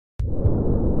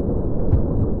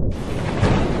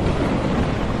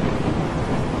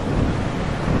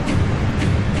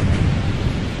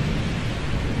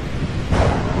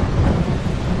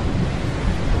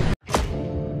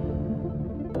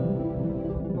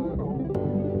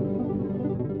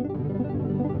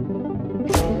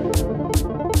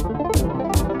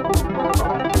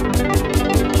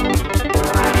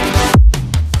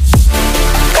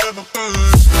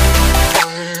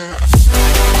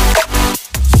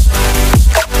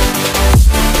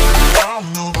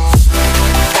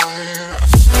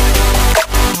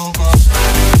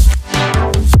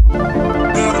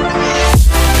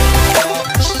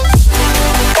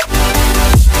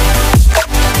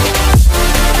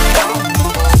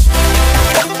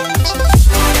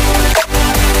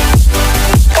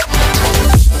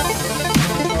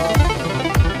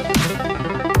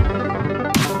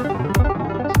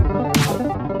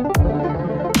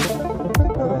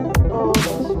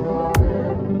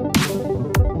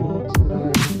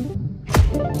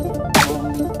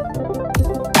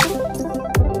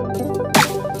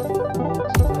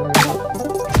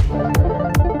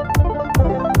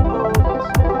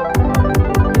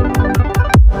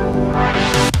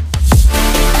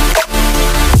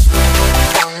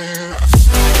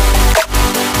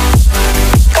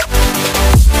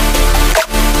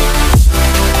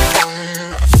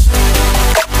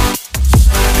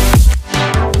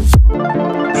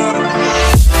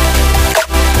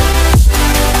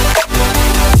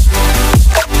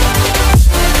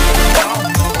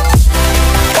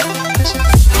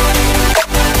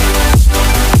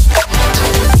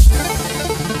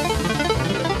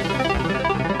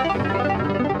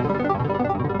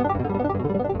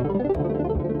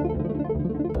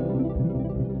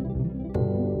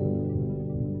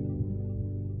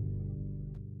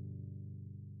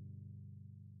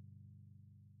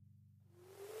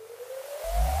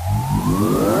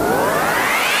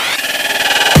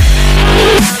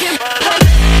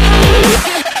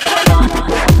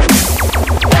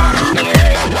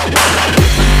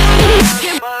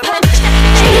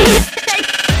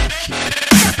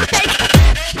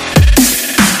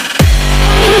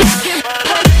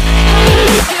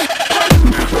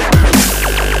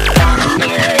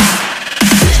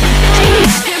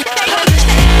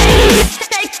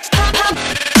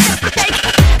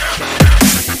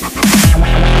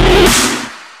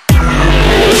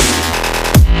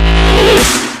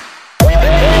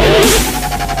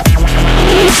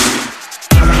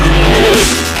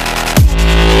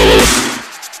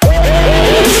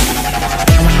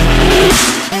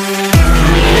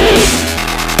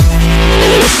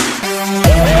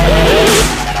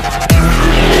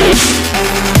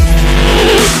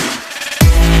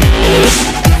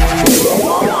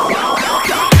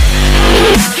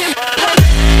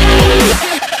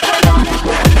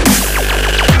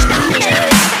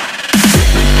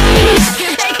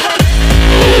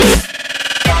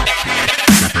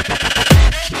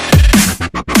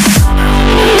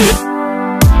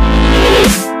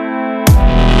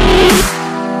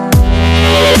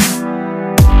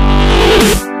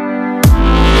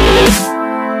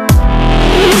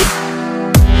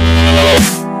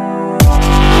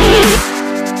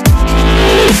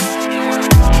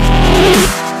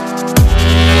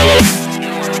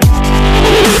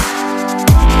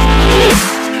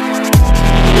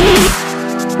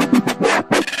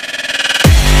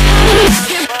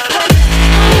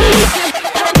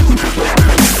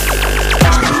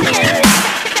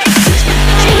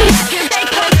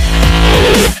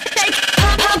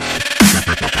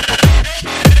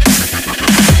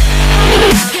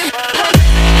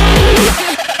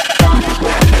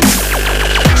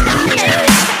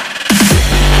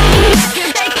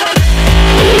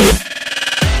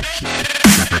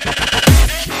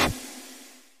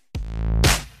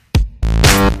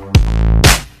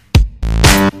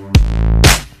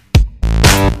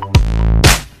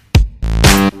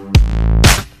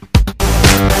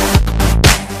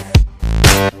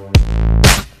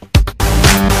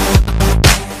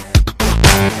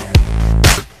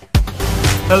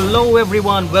Hello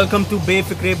everyone, welcome to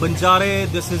Befikre Banjare.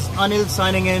 This is Anil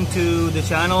signing in to the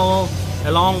channel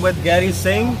along with Gary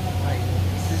Singh.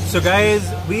 So guys,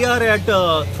 we are at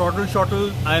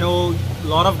Throttle-Shrottle. I know a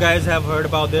lot of guys have heard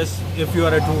about this if you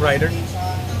are a true rider.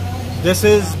 This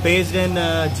is based in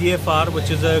GFR, which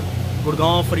is a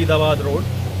Gurgaon Faridabad road.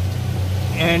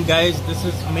 And guys, this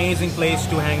is amazing place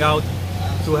to hang out,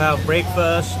 to have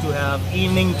breakfast, to have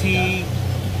evening tea,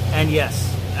 and yes,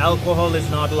 alcohol is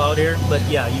not allowed here, but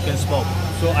yeah, you can smoke.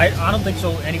 So I don't think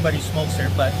so anybody smokes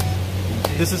here, but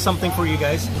this is something for you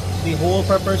guys. The whole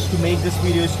purpose to make this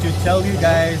video is to tell you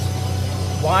guys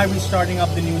why we're starting up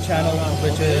the new channel,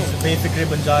 which is Befikre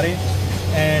Banjare,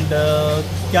 and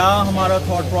kya hamara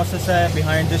thought process hai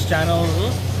behind this channel,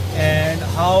 and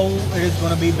how it is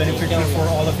going to be beneficial for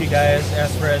all of you guys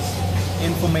as far as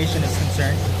information is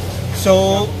concerned.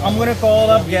 So I'm going to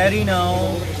call up Gary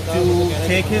now to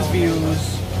take his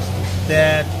views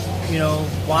that, you know,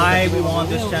 why we want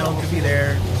this channel to be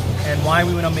there and why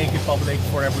we want to make it public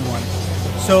for everyone.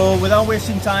 So without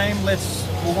wasting time, let's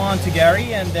move on to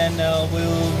Gary and then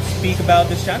we'll speak about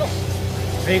this channel.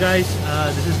 Hey guys,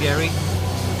 this is Gary.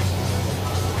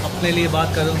 अपने लिए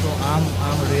बात करूँ तो I'm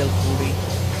a real foodie,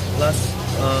 plus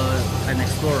an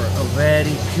explorer, a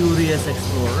very curious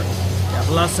explorer,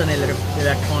 plus an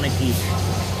electronic geek.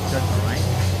 Right?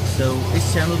 So इस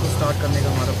channel को start करने का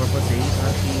हमारा पर्पस यही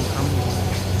था कि हम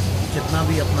जितना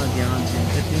भी अपना ज्ञान है,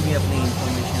 जितनी भी अपनी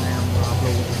इंफॉर्मेशन है, हम आप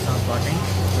लोगों के साथ बांटें,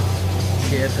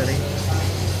 शेयर करें,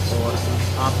 और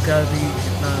आपका भी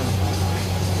जितना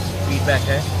फीडबैक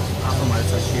है आप हमारे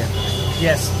साथ शेयर करें.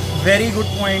 Yes, very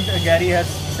good point Gary has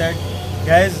said.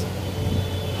 Guys,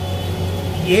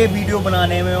 ये वीडियो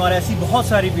बनाने में और ऐसी बहुत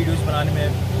सारी वीडियोस बनाने में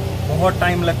बहुत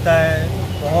टाइम लगता है,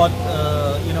 बहुत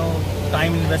you know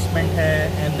time investment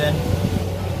hai, and then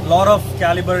a lot of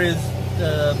caliber is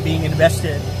being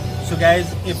invested. So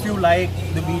guys, if you like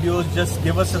the videos, just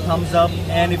give us a thumbs up,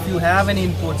 and if you have any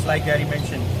inputs like Gary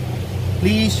mentioned,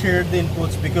 please share the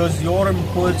inputs, because your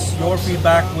inputs, your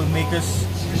feedback will make us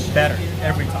better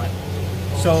every time.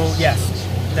 So yes,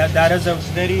 that is a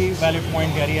very valid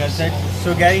point Gary has said.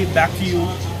 So Gary, back to you.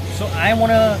 So I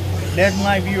want to let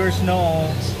my viewers know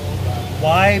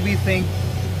why we think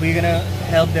we're gonna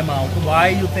help them out, why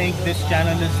you think this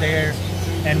channel is there,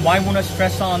 and why we want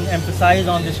to emphasize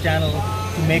on this channel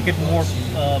to make it more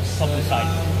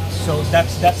publicized. So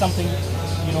that's something,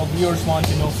 you know, viewers want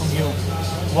to know from you.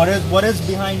 What is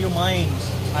behind your mind?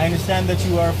 I understand that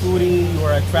you are a foodie, you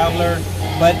are a traveler,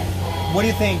 but what do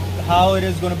you think? How it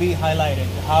is going to be highlighted?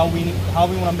 How we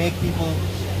want to make people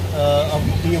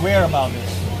be aware about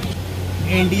this?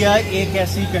 India एक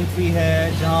ऐसी country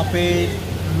है जहाँ पे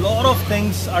lot of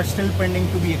things are still pending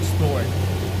to be explored.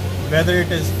 Whether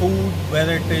it is food,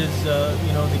 whether it is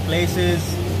you know, the places.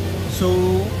 So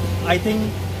I think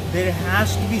there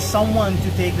has to be someone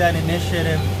to take that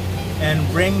initiative and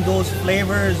bring those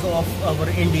flavors of our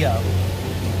India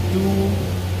to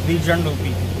the general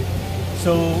people.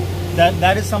 So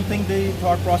that is something, the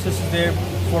thought process is there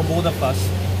for both of us.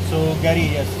 So Gary,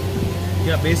 yes.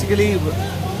 Yeah, basically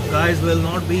guys will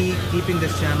not be keeping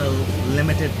this channel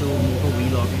limited to moto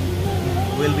vlogging.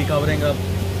 We'll be covering up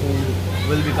food,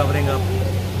 we'll be covering up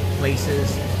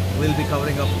places, we'll be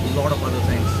covering up a lot of other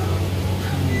things.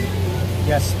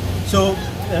 Yes. So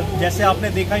जैसे आपने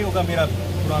देखा ही होगा मेरा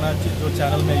पुराना जो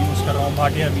channel मैं use कर रहा हूँ,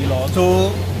 भाटिया वीलॉग्स. तो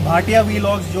भाटिया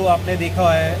वीलॉग्स जो आपने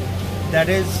देखा है, that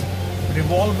is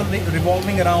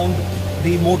revolving around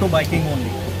the motorbiking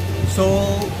only. So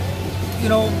you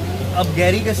know, अब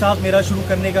गैरी के साथ मेरा शुरू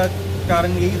करने का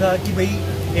कारण यही था कि भाई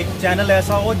एक चैनल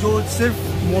ऐसा हो जो सिर्फ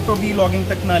मोटो व्लॉगिंग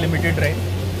तक ना लिमिटेड रहे.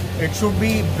 It should be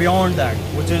beyond that,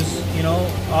 which is, you know,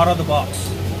 out of the box,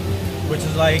 which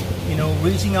is like, you know,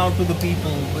 reaching out to the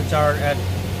people which are at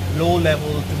low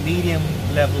level to medium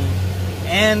level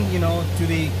and, you know, to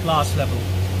the class level.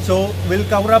 So we'll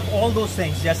cover up all those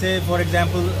things. जैसे for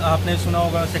example आपने सुना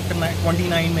होगा sector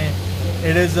 29 में,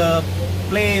 it is a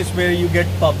place where you get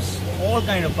pubs. All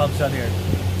kind of pubs are there.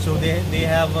 So they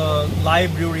have a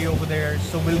live brewery over there.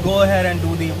 So we'll go ahead and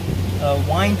do the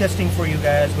wine testing for you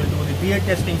guys. We'll do the beer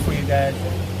testing for you guys.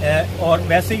 और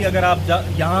वैसे ही अगर आप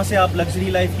यहाँ से आप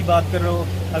luxury life की बात कर रहे हो,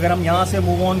 अगर हम यहाँ से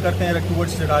मूव ऑन करते हैं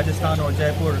टूवर्ड्स राजस्थान और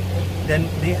Jaipur, then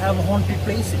they have haunted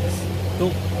places. तो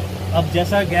अब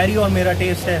जैसा गैरी और मेरा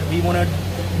टेस्ट है, we wanna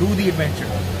do the adventure.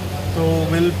 So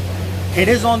it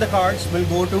is on the cards. We'll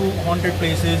go to haunted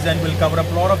places and we'll cover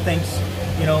up a lot of things.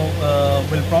 You know,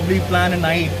 we'll probably plan a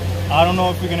night. I don't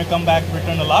know if we're gonna come back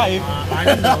return alive. I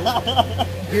don't know.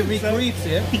 Give me creeps,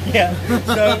 yeah. Yeah.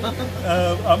 So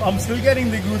I'm still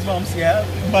getting the goosebumps, yeah.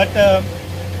 But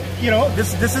you know,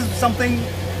 this is something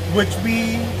which we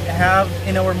have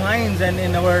in our minds and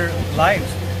in our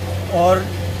lives. और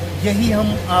यही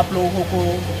हम आप लोगों को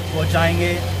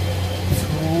पहुंचाएंगे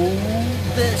through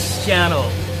this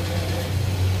channel.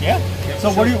 Yeah. So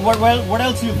what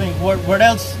else do you think? What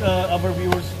else our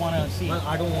viewers want to see? Well,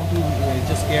 I don't want to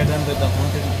just scare them with the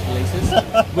haunted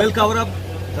places. We'll cover up,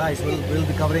 guys. We'll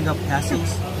be covering up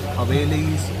castles,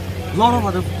 havelis, a lot of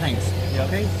other things. Yeah.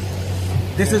 Okay.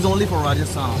 This is only for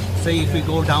Rajasthan. Say if we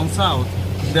go down south,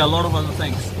 there are a lot of other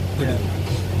things to do.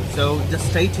 So just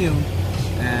stay tuned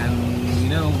and you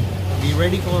know, be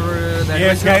ready for the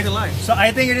adventure of your life. So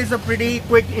I think it is a pretty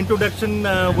quick introduction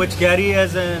which Gary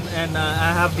has and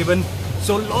I have given.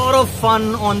 So a lot of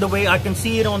fun on the way. I can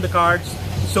see it on the cards.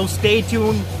 So stay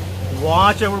tuned.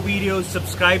 Watch our videos.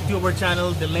 Subscribe to our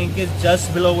channel. The link is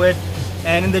just below it.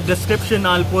 And in the description,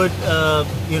 I'll put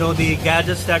you know, the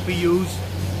gadgets that we use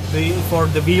for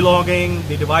the vlogging,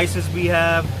 the devices we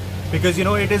have. Because you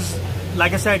know, it is,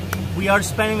 like I said, we are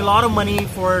spending a lot of money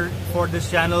for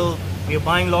this channel. We are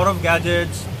buying a lot of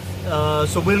gadgets,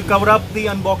 so we'll cover up the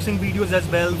unboxing videos as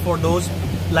well for those.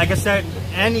 Like I said,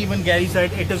 and even Gary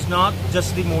said, it is not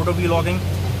just the motor vlogging.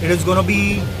 It is going to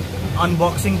be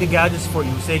unboxing the gadgets for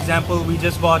you. Say example, we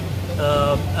just bought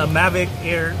a Mavic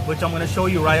Air, which I'm going to show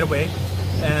you right away,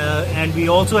 and we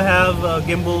also have a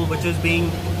gimbal, which is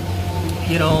being,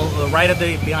 you know, right at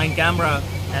the behind camera,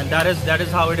 and that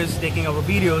is how it is taking our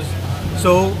videos.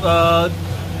 So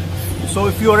so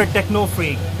if you are a techno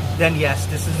freak, then yes,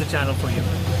 this is the channel for you.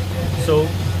 So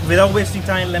without wasting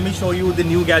time, let me show you the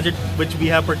new gadget which we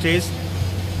have purchased.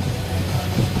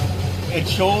 It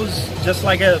shows just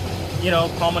like a, you know,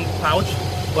 common pouch,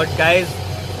 but guys,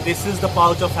 this is the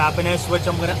pouch of happiness which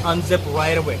I'm gonna unzip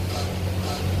right away.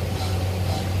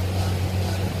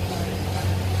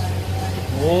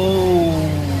 Whoa!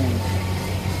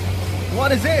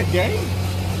 What is it, Gary?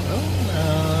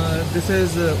 This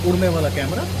is udne wala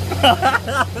camera.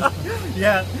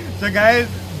 Yeah. So guys,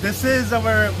 this is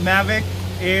our Mavic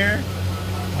Air.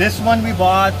 This one we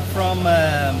bought from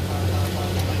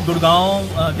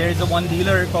Gurgaon. There is a one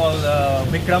dealer called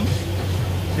Vikram.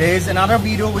 There is another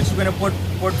video which we're gonna put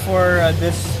for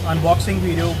this unboxing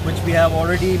video, which we have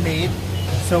already made.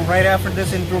 So right after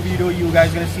this intro video, you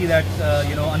guys gonna see that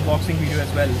you know, unboxing video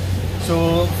as well.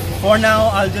 So for now,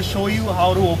 I'll just show you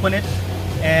how to open it,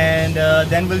 and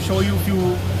then we'll show you a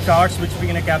few shots which we're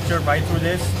gonna capture right through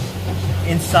this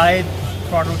inside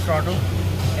Throttle-Shrottle,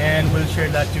 and we'll share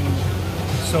that too.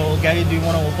 So Gary, do you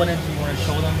want to open it? Do you want to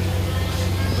show them?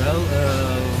 Well,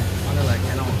 Anil, I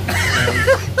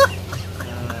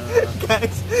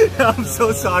guys, I'm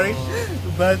so sorry,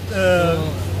 but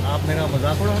आप मेरा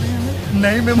मजाक उड़ा रहे हैं?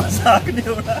 नहीं, मैं मजाक नहीं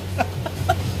उड़ा.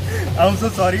 I'm so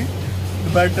sorry,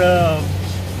 but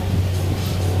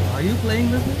Are you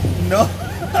playing with it? no,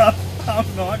 I'm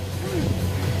not.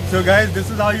 So guys, this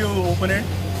is how you open it.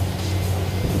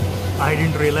 I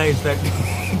didn't realize that.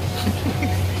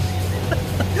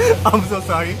 I'm so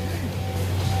sorry.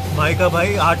 भाई का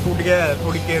भाई हाथ टूट गया है,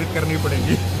 थोड़ी केयर करनी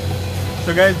पड़ेगी.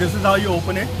 So guys, this is how you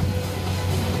open it,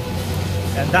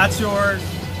 and that's your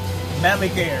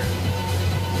Mavic Air.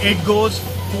 It goes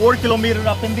 4 kilometers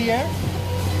up in the air.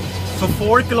 So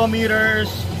 4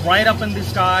 kilometers right up in the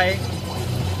sky.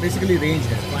 Basically range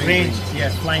है. Flying Range,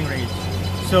 yes, flying range.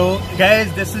 So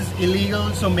guys, this is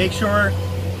illegal, so make sure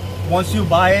once you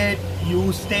buy it, you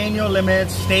stay in your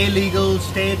limits, stay legal,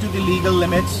 stay to the legal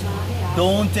limits.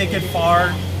 Don't take it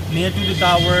far, near to the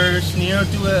towers, near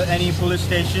to any police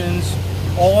stations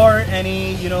or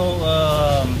any, you know,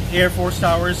 Air Force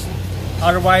towers.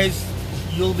 Otherwise,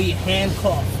 you'll be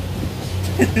handcuffed.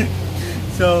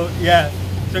 So yeah,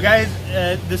 so guys,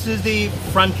 this is the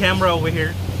front camera over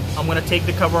here. I'm gonna take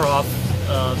the cover off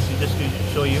just to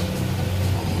show you.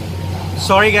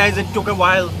 Sorry guys, it took a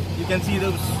while. You can see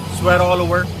the sweat all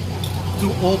over to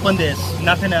open this,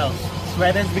 nothing else.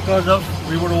 Sweat is because of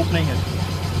we were opening it.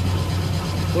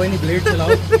 कोई नहीं, blade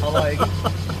चलाओ, हवा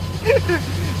आएगी.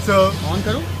 So On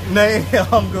करो? no,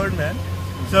 I'm good, man.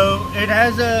 So it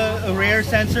has a rear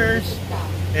sensors,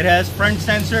 it has front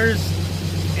sensors,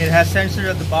 it has sensors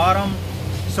at the bottom.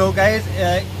 So guys,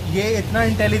 ये इतना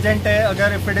intelligent है.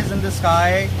 अगर if it is in the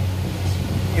sky,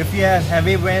 if you have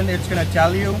heavy wind, it's gonna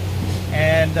tell you.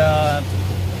 And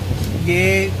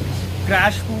ये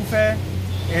crash proof है.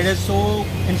 It is so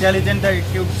intelligent that it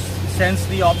could sense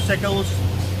the obstacles,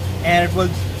 and it will,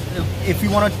 if you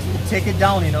want to take it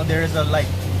down, you know, there is a, like,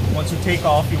 once you take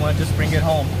off, you want to just bring it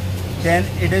home, then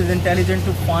it is intelligent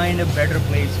to find a better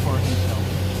place for himself.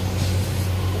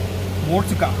 More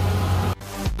to come.